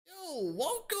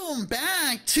Welcome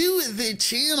back to the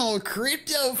channel,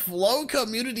 Crypto Flow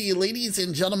community. Ladies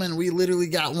and gentlemen, we literally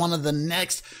got one of the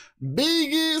next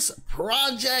biggest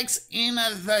projects in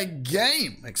the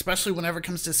game, especially whenever it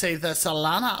comes to, say, the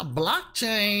Solana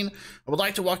blockchain. I would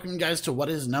like to welcome you guys to what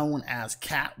is known as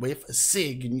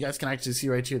CatWifCig, and you guys can actually see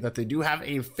right here that they do have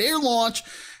a fair launch,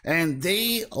 and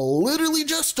they literally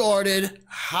just started.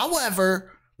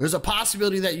 However, there's a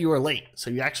possibility that you are late, so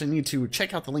you actually need to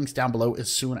check out the links down below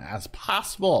as soon as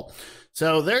possible.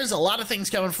 So there's a lot of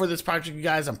things coming for this project, you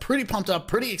guys. I'm pretty pumped up,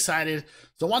 pretty excited.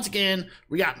 So once again,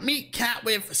 we got Meet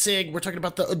CatWifCig. We're talking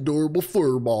about the adorable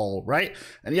furball, right?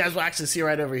 And you guys will actually see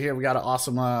right over here, we got an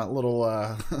awesome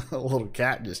little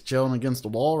cat just chilling against the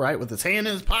wall, right, with his hand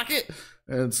in his pocket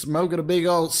and smoking a big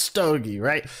old stogie,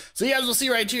 right? So you guys will see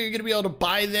right here, you're gonna be able to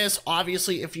buy this.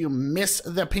 Obviously, if you miss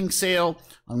the pink sale,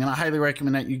 I'm gonna highly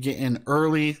recommend that you get in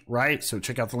early, right? So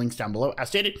check out the links down below as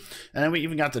stated. And then we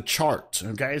even got the chart,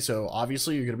 okay? So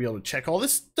obviously you're gonna be able to check all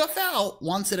this stuff out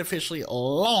once it officially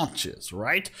launches,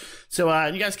 right? So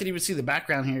you guys can even see the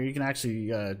background here. You can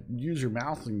actually use your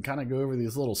mouse and kind of go over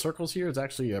these little circles here. It's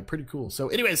actually pretty cool. So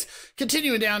anyways,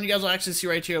 continuing down, you guys will actually see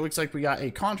right here, it looks like we got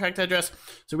a contract address.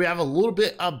 So we have a little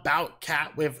bit about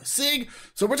CatWifCig.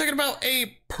 So we're talking about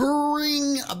a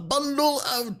purring bundle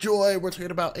of joy. We're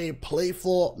talking about a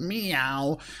playful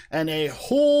meow and a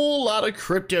whole lot of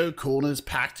crypto coolness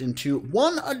packed into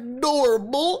one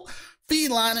adorable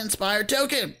feline inspired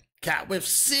token.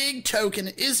 CatWifCig token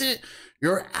isn't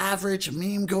your average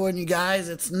meme coin, you guys.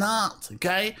 It's not,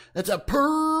 okay? It's a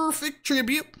perfect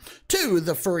tribute to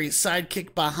the furry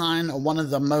sidekick behind one of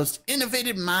the most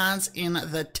innovative minds in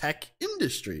the tech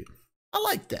industry. I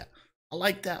like that. I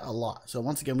like that a lot. So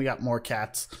once again, we got more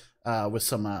cats with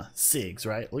some cigs,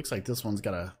 right? Looks like this one's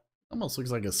got almost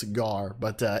looks like a cigar.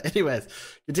 But anyways,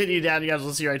 continue down. You guys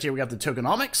will see right here, we got the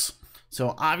tokenomics.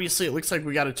 So obviously it looks like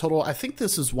we got a total, I think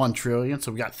this is 1 trillion.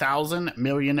 So we got 1,000,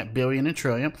 million, billion, and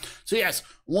trillion. So yes,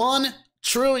 1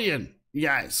 trillion, you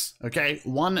guys, okay?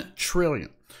 1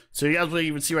 trillion. So you guys will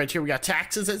even see right here, we got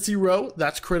taxes at 0.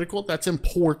 That's critical. That's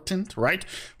important, right?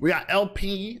 We got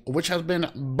LP, which has been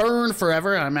burned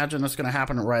forever. I imagine that's going to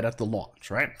happen right at the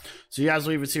launch, right? So you guys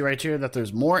will even see right here that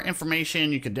there's more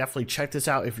information. You can definitely check this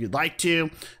out if you'd like to.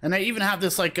 And they even have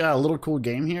this like little cool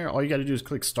game here. All you got to do is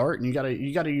click start, and you got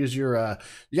to use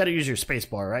your space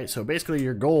bar, right? So basically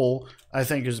your goal, I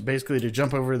think, is basically to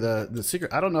jump over the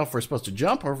secret. I don't know if we're supposed to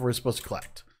jump or if we're supposed to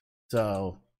collect.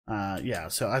 So yeah,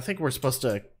 so I think we're supposed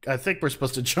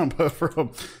to jump over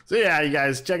them. So yeah, you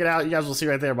guys check it out. You guys will see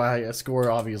right there my score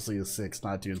obviously is 6,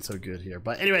 not doing so good here.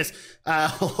 But anyways,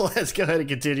 let's go ahead and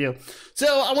continue.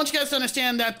 So I want you guys to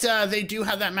understand that they do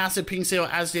have that massive ping sale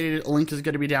as stated. A link is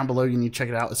going to be down below. You need to check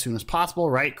it out as soon as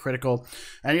possible, right? Critical.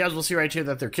 And you guys will see right here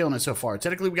that they're killing it so far.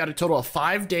 Technically, we got a total of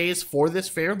 5 days for this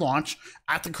fair launch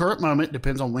at the current moment.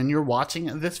 Depends on when you're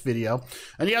watching this video.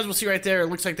 And you guys will see right there, it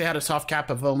looks like they had a soft cap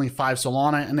of only 5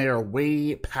 Solana, and they are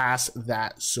way past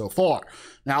that so far.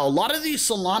 Now, a lot of these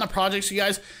Solana projects, you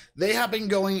guys, they have been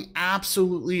going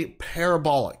absolutely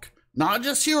parabolic. Not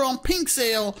just here on pink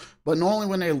sale, but normally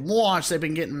when they launch, they've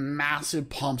been getting massive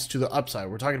pumps to the upside.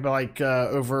 We're talking about like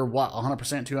over what, 100%,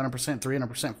 200%,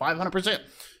 300%, 500%.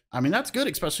 I mean, that's good,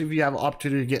 especially if you have an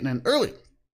opportunity to get in early.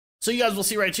 So you guys will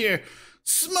see right here,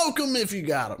 smoke them if you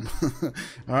got them.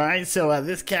 All right, so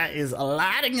this cat is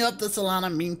lighting up the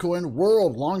Solana meme coin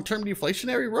world long-term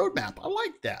deflationary roadmap. I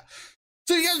like that.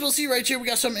 So you guys will see right here, we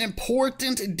got some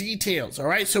important details. All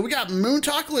right, so we got Moon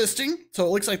Talk listing. So it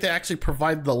looks like they actually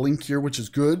provide the link here, which is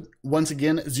good. Once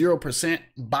again, 0%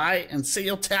 buy and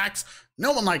sale tax.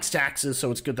 No one likes taxes,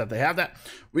 so it's good that they have that.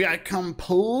 We got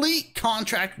complete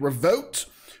contract revoked.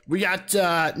 We got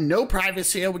no private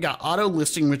sale. We got auto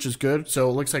listing, which is good. So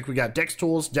it looks like we got Dex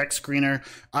tools, Dex screener,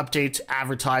 updates,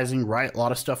 advertising, right? A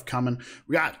lot of stuff coming.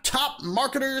 We got top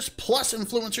marketers plus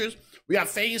influencers. We got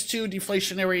phase 2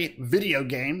 deflationary video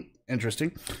game.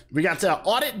 Interesting. We got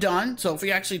audit done. So if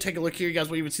we actually take a look here, you guys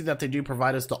will even see that they do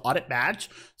provide us the audit badge.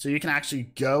 So you can actually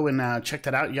go and check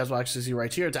that out. You guys will actually see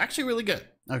right here. It's actually really good.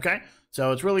 Okay.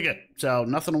 So it's really good. So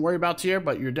nothing to worry about here,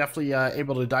 but you're definitely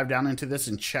able to dive down into this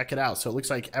and check it out. So it looks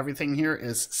like everything here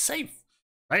is safe,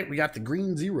 right? We got the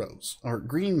green zeros or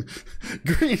green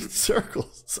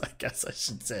circles, I guess I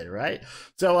should say, right?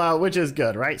 So which is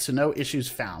good, right? So no issues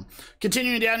found.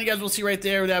 Continuing down, you guys will see right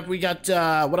there that we got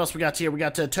what else we got here? We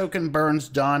got token burns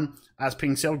done as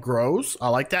ping sale grows. I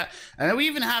like that. And then we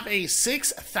even have a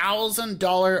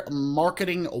 $6,000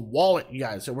 marketing wallet, you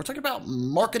guys. So we're talking about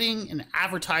marketing and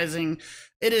advertising.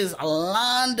 It is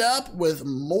lined up with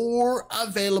more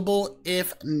available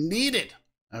if needed.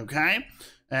 Okay.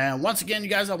 And once again, you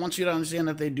guys, I want you to understand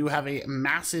that they do have a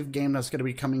massive game that's going to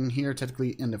be coming here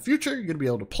technically in the future. You're going to be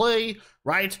able to play,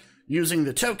 right, using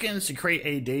the tokens to create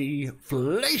a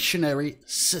deflationary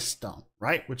system,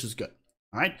 right, which is good.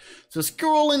 All right, so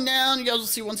scrolling down, you guys will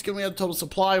see once again we have the total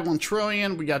supply 1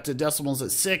 trillion. We got the decimals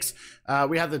at 6.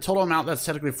 We have the total amount that's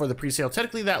technically for the pre-sale.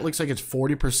 Technically, that looks like it's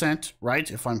 40%, right?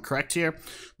 If I'm correct here.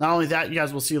 Not only that, you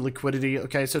guys will see liquidity.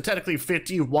 Okay, so technically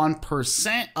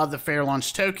 51% of the fair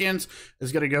launch tokens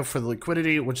is going to go for the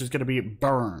liquidity, which is going to be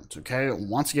burned. Okay,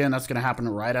 once again, that's going to happen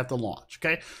right at the launch.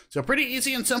 Okay, so pretty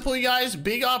easy and simple, you guys.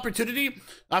 Big opportunity.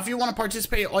 If you want to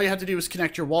participate, all you have to do is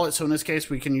connect your wallet. So in this case,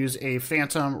 we can use a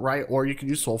Phantom, right? Or you can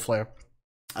use Soulflare.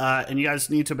 And you guys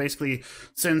need to basically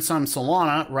send some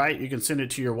Solana, right? You can send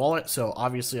it to your wallet. So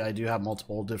obviously I do have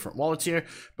multiple different wallets here,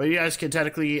 but you guys can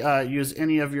technically use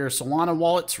any of your Solana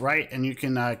wallets, right? And you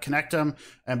can connect them,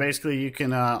 and basically you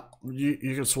can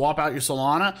you can swap out your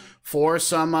Solana for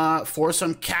some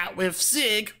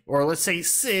CatWifCig, or let's say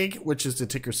SIG, which is the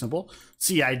ticker symbol,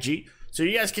 CIG. So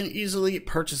you guys can easily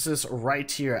purchase this right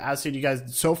here. As stated, you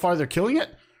guys, so far they're killing it.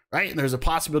 Right? And there's a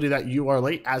possibility that you are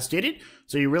late, as stated.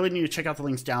 So you really need to check out the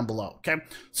links down below, okay?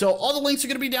 So all the links are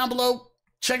going to be down below.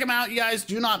 Check them out, you guys.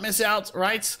 Do not miss out,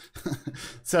 right?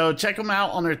 So check them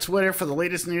out on their Twitter for the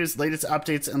latest news, latest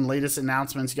updates, and latest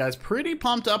announcements. You guys, pretty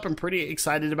pumped up and pretty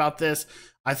excited about this.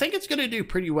 I think it's going to do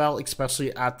pretty well,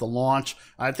 especially at the launch.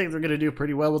 I think they're going to do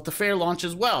pretty well with the fair launch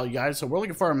as well, you guys. So we're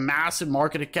looking for a massive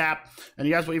market cap. And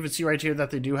you guys will even see right here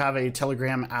that they do have a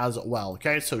Telegram as well,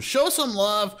 okay? So show some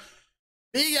love.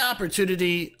 Big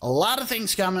opportunity, a lot of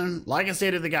things coming. Like I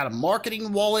stated, they got a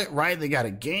marketing wallet, right? They got a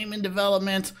game in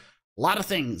development, a lot of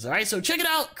things, all right? So check it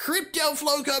out, Crypto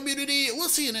Flow community. We'll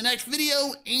see you in the next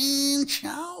video, and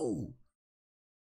ciao.